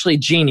it's actually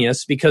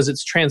genius because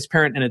it's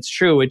transparent and it's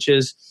true, which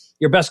is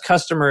your best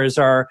customers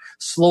are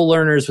slow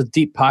learners with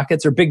deep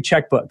pockets or big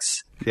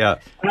checkbooks. Yeah.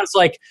 And I was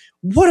like,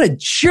 what a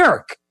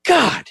jerk.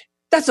 God,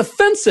 that's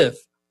offensive.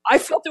 I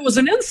felt it was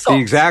an insult.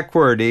 The exact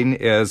wording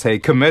is a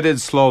committed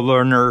slow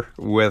learner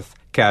with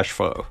cash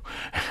flow.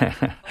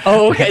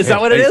 Oh, okay. Is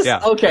that what it is? Yeah.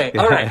 Okay.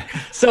 All right.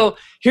 So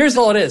here's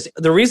all it is.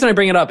 The reason I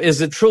bring it up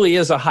is it truly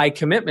is a high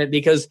commitment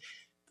because,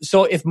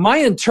 so if my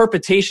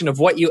interpretation of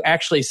what you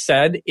actually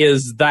said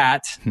is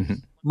that,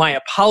 my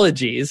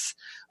apologies.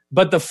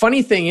 But the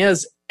funny thing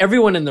is,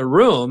 everyone in the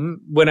room,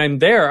 when I'm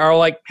there, are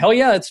like, hell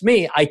yeah, it's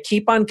me. I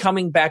keep on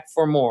coming back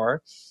for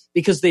more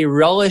because they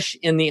relish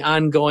in the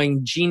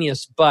ongoing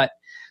genius. But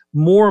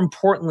more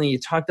importantly, you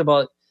talked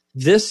about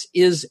this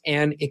is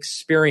an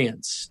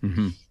experience.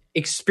 Mm-hmm.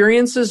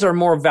 experiences are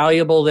more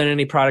valuable than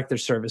any product or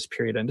service,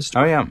 period. End of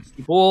story. Oh, yeah.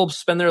 People will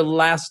spend their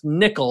last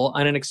nickel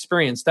on an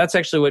experience. That's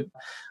actually what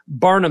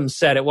Barnum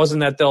said. It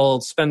wasn't that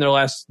they'll spend their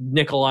last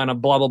nickel on a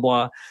blah, blah,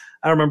 blah.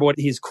 I don't remember what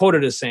he's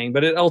quoted as saying,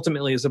 but it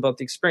ultimately is about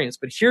the experience.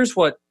 But here's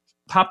what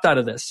popped out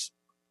of this.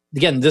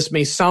 Again, this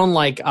may sound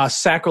like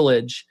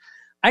sacrilege.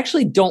 I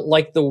actually don't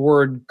like the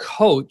word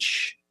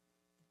coach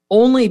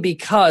only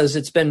because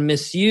it's been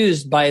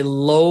misused by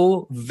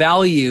low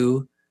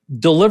value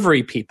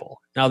delivery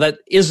people. Now, that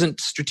isn't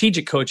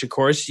strategic coach, of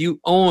course. You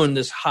own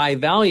this high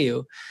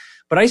value.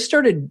 But I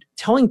started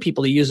telling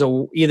people to use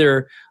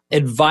either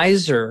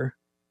advisor,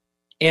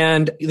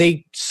 and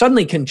they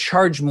suddenly can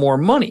charge more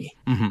money.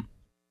 Mm-hmm.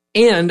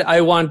 And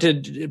I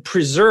wanted to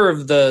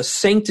preserve the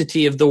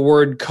sanctity of the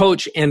word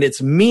coach and its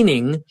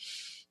meaning,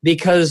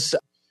 because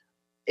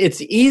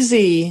it's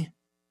easy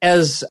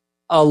as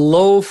a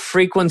low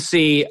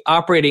frequency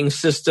operating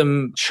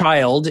system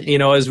child,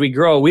 as we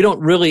grow, we don't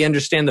really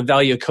understand the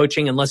value of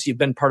coaching unless you've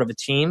been part of a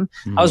team.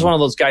 Mm-hmm. I was one of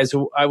those guys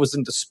who I was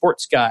into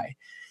sports guy.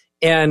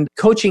 And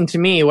coaching to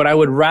me, what I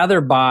would rather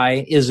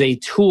buy is a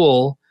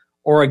tool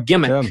or a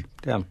gimmick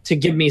to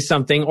give me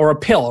something, or a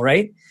pill,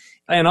 right?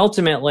 And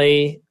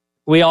ultimately,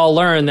 we all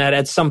learn that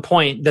at some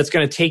point that's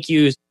going to take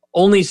you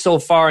only so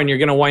far, and you're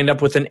going to wind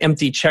up with an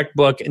empty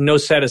checkbook and no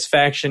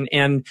satisfaction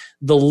and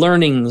the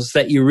learnings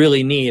that you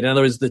really need. In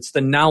other words, it's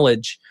the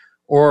knowledge,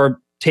 or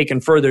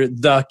taken further,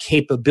 the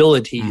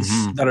capabilities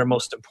that are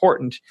most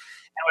important.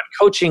 And what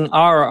coaching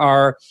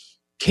are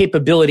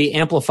capability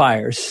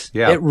amplifiers.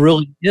 Yeah. It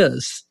really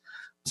is.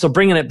 So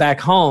bringing it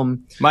back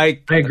home,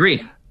 Mike, I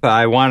agree.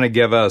 I want to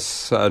give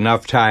us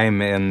enough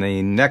time in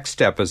the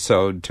next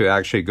episode to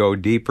actually go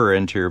deeper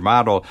into your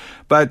model.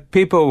 But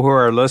people who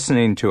are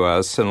listening to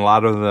us, and a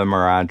lot of them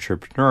are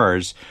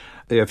entrepreneurs,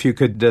 if you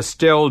could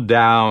distill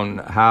down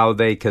how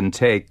they can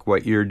take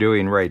what you're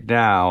doing right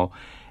now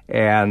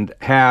and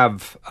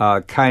have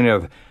kind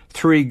of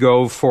 3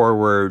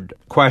 go-forward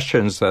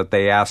questions that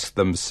they ask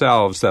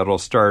themselves that'll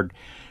start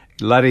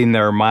letting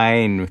their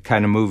mind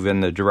kind of move in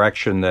the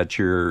direction that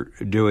you're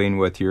doing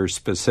with your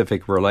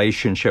specific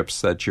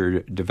relationships that you're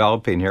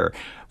developing here.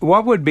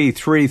 What would be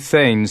 3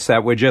 things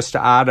that would just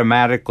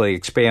automatically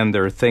expand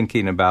their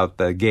thinking about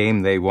the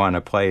game they want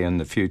to play in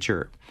the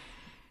future?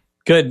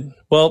 Good.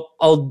 Well,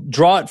 I'll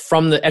draw it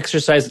from the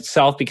exercise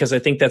itself, because I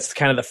think that's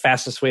kind of the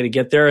fastest way to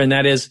get there. And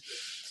that is,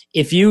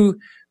 if you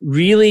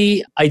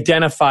really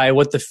identify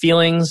what the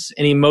feelings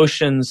and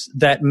emotions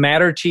that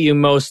matter to you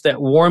most,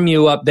 that warm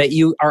you up, that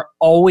you are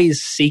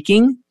always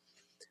seeking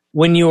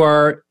when you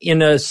are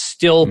in a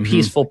still,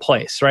 peaceful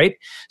place, right?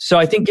 So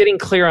I think getting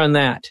clear on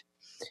that.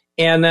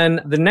 And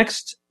then the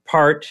next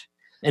part,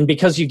 and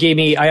because you gave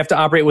me, I have to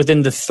operate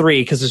within the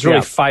 3, because there's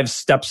really 5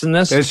 steps in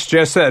this. It's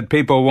just that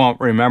people won't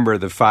remember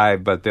the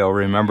 5, but they'll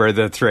remember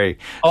the 3.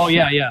 Oh,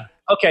 yeah.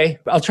 Okay.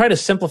 I'll try to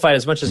simplify it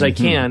as much as I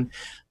can.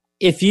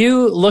 If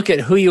you look at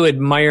who you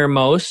admire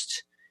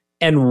most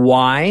and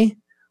why,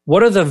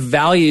 what are the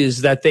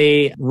values that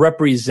they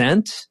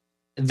represent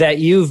that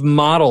you've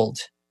modeled?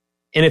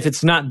 And if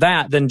it's not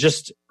that, then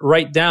just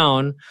write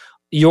down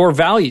your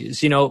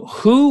values.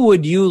 Who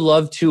would you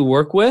love to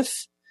work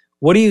with?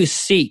 What do you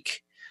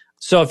seek?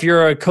 So if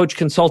you're a coach,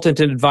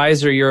 consultant, and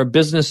advisor, you're a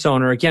business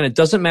owner, again, it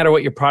doesn't matter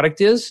what your product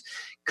is.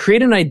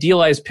 Create an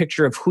idealized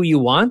picture of who you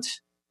want.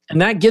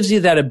 And that gives you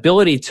that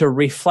ability to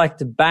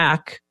reflect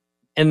back.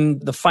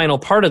 And the final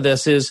part of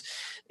this is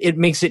it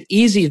makes it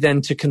easy then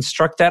to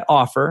construct that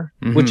offer,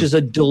 which is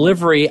a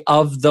delivery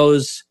of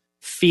those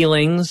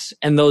feelings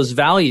and those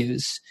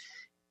values.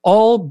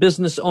 All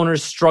business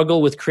owners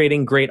struggle with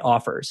creating great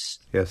offers.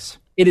 Yes.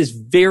 It is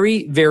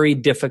very, very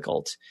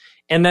difficult.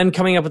 And then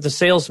coming up with a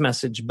sales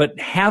message. But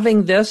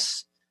having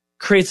this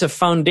creates a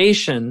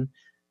foundation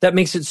that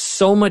makes it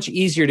so much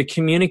easier to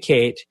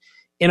communicate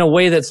in a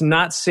way that's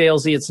not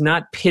salesy, it's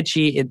not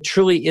pitchy, it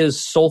truly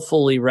is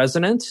soulfully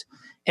resonant.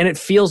 And it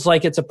feels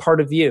like it's a part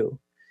of you.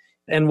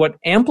 And what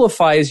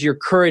amplifies your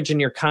courage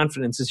and your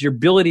confidence is your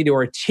ability to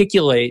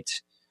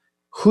articulate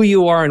who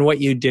you are and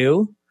what you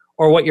do,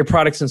 or what your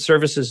products and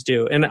services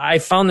do. And I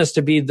found this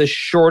to be the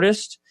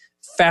shortest,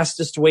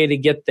 fastest way to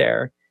get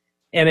there.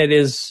 And it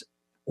is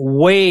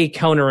way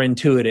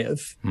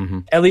counterintuitive,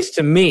 at least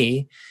to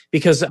me,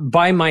 because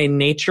by my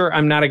nature,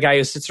 I'm not a guy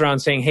who sits around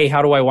saying, hey,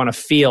 how do I want to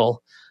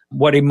feel?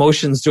 What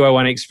emotions do I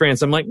want to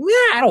experience? I'm like,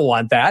 I don't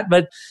want that.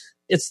 But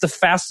it's the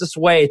fastest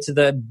way to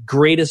the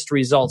greatest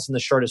results in the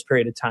shortest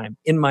period of time,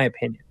 in my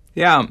opinion.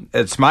 Yeah,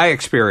 it's my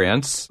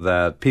experience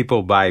that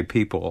people buy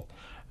people.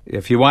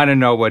 If you want to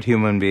know what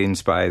human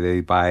beings buy, they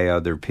buy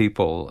other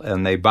people.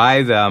 And they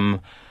buy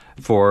them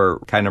for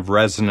kind of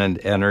resonant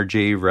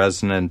energy,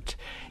 resonant.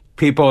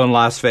 People in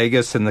Las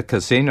Vegas and the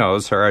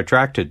casinos are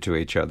attracted to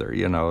each other.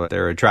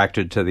 They're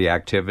attracted to the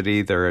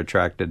activity. They're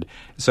attracted.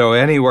 So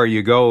anywhere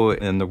you go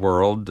in the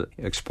world,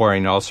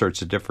 exploring all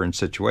sorts of different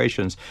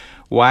situations,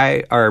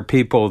 why are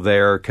people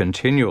there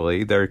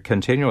continually? They're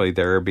continually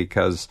there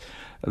because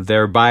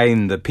they're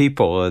buying the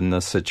people in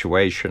the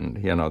situation.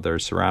 They're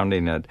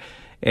surrounding it.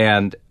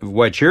 And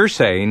what you're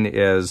saying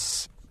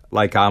is,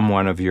 like, I'm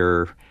one of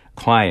your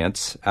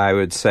clients, I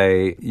would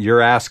say,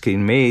 you're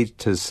asking me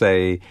to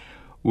say,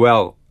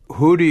 well,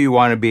 who do you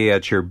want to be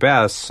at your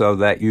best so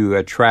that you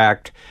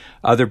attract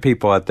other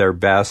people at their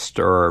best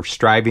or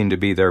striving to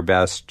be their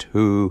best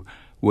who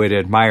would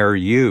admire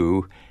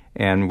you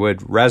and would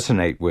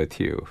resonate with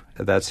you?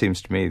 That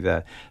seems to me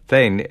the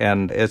thing.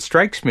 And it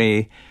strikes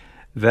me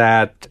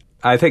that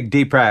I think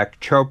Deepak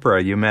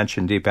Chopra, you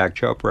mentioned Deepak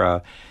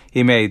Chopra,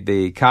 he made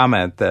the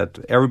comment that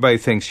everybody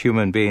thinks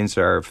human beings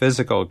are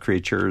physical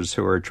creatures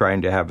who are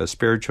trying to have a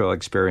spiritual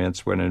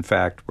experience when in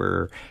fact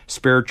we're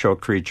spiritual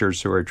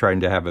creatures who are trying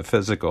to have a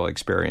physical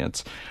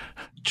experience.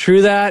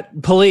 True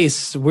that,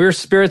 police. We're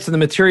spirits in the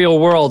material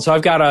world. So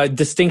I've got a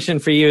distinction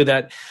for you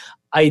that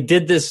I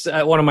did this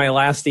at one of my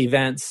last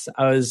events.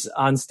 I was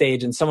on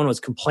stage and someone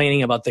was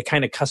complaining about the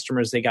kind of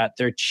customers they got.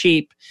 They're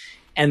cheap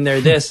and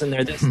they're this and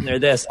they're this and they're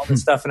this, all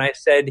this stuff. And I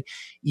said,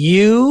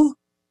 you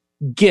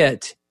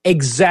get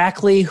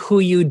exactly who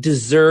you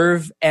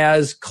deserve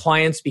as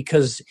clients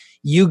because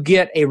you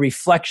get a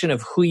reflection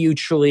of who you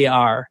truly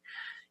are.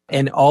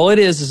 And all it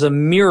is a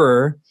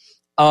mirror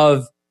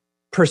of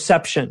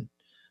perception.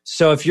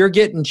 So if you're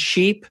getting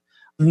cheap,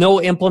 no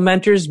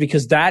implementers,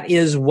 because that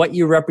is what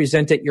you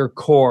represent at your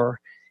core,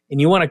 and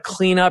you want to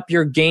clean up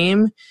your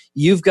game,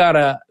 you've got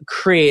to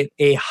create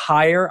a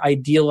higher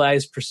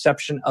idealized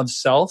perception of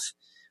self,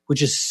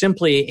 which is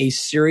simply a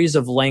series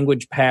of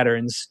language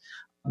patterns.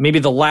 Maybe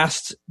the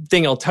last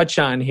thing I'll touch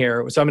on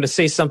here. So I'm going to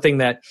say something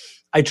that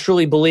I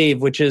truly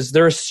believe, which is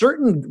there are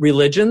certain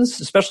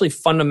religions, especially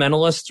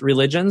fundamentalist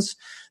religions,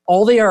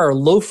 all they are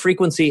low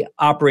frequency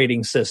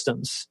operating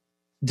systems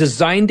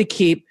designed to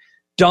keep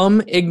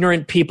dumb,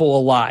 ignorant people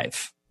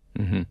alive,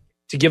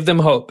 to give them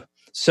hope.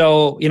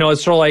 So,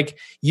 it's sort of like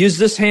use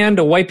this hand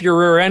to wipe your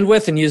rear end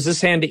with and use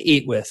this hand to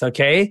eat with,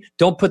 okay?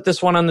 Don't put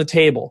this one on the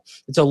table.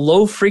 It's a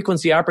low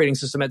frequency operating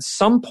system. At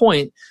some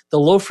point, the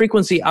low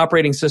frequency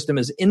operating system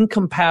is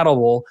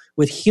incompatible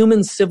with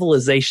human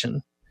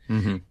civilization.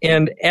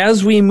 And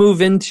as we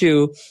move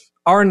into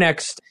our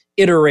next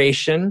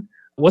iteration,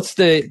 what's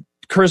the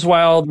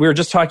Kurzweil, we were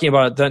just talking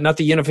about it, not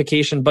the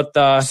unification, but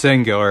the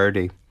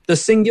singularity. The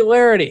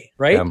singularity,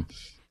 right? Yeah.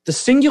 The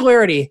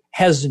singularity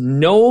has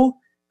no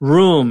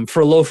room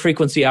for low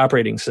frequency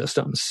operating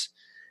systems.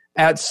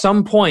 At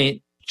some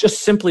point,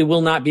 just simply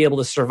will not be able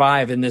to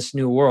survive in this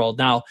new world.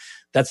 Now,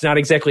 that's not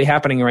exactly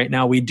happening right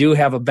now. We do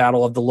have a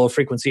battle of the low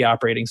frequency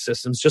operating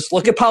systems. Just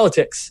look at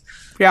politics.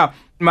 Yeah.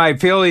 My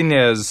feeling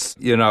is,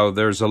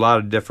 there's a lot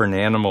of different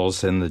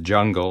animals in the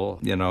jungle,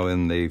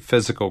 in the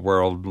physical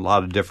world, a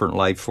lot of different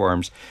life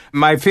forms.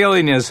 My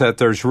feeling is that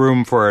there's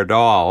room for it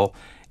all.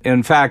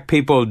 In fact,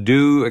 people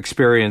do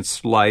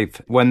experience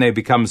life when they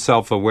become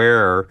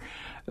self-aware.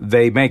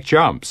 They make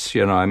jumps,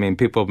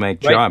 people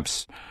make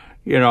jumps.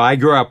 I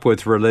grew up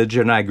with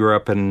religion. I grew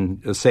up in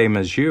the same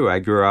as you. I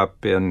grew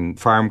up in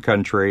farm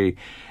country.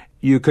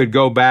 You could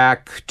go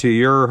back to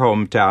your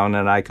hometown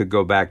and I could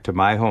go back to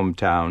my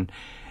hometown.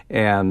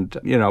 And,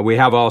 we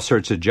have all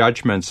sorts of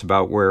judgments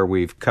about where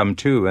we've come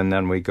to, and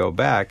then we go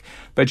back.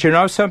 But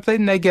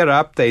something? They get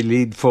up, they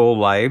lead full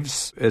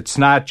lives. It's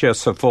not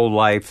just a full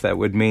life that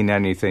would mean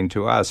anything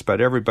to us,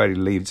 but everybody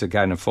leads a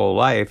kind of full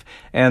life.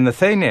 And the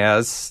thing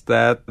is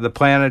that the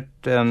planet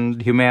and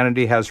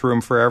humanity has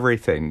room for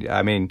everything.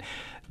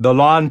 The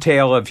long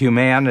tail of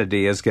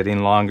humanity is getting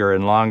longer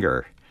and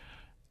longer.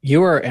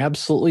 You are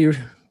absolutely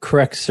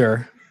correct,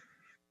 sir.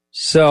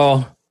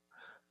 So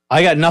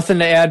I got nothing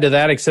to add to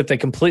that except I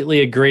completely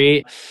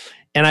agree.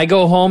 And I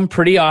go home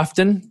pretty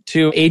often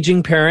to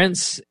aging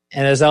parents.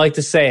 And as I like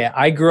to say,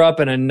 I grew up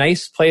in a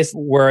nice place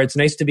where it's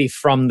nice to be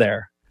from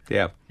there.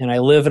 Yeah. And I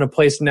live in a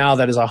place now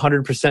that is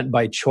 100%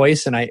 by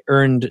choice. And I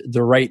earned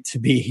the right to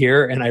be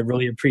here. And I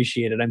really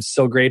appreciate it. I'm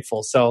so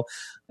grateful. So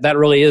that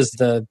really is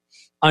the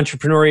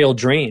entrepreneurial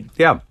dream.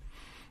 Yeah.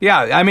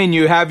 Yeah,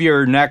 you have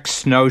your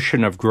next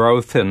notion of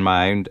growth in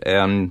mind,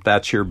 and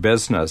that's your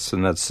business,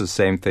 and that's the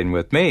same thing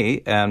with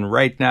me. And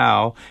right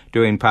now,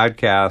 doing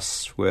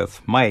podcasts with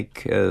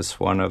Mike is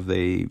one of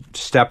the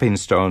stepping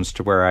stones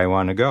to where I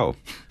want to go.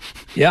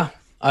 Yeah,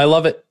 I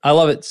love it. I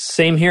love it.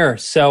 Same here.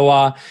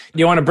 So do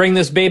you want to bring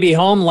this baby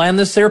home, land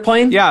this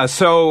airplane? Yeah,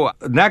 so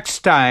next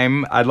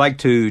time, I'd like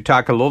to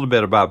talk a little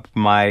bit about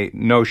my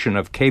notion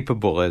of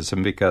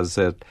capabilism, because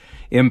it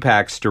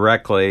impacts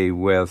directly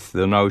with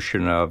the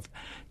notion of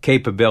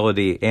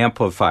capability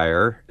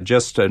amplifier.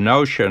 Just a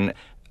notion.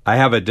 I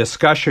have a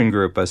discussion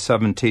group, a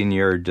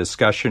 17-year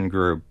discussion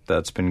group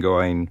that's been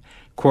going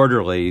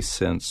quarterly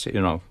since,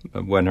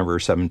 whenever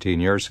 17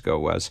 years ago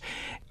was.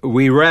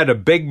 We read a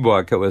big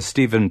book. It was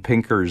Steven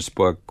Pinker's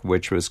book,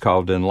 which was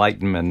called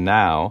Enlightenment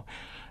Now.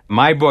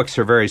 My books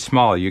are very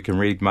small. You can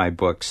read my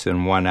books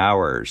in 1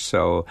 hour.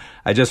 So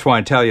I just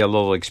want to tell you a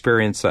little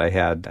experience I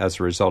had as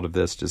a result of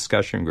this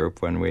discussion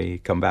group when we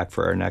come back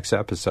for our next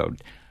episode.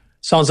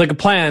 Sounds like a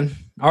plan.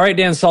 All right,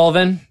 Dan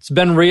Sullivan. It's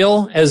been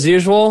real, as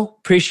usual.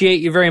 Appreciate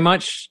you very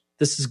much.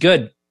 This is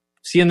good.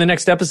 See you in the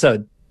next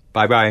episode.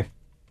 Bye-bye.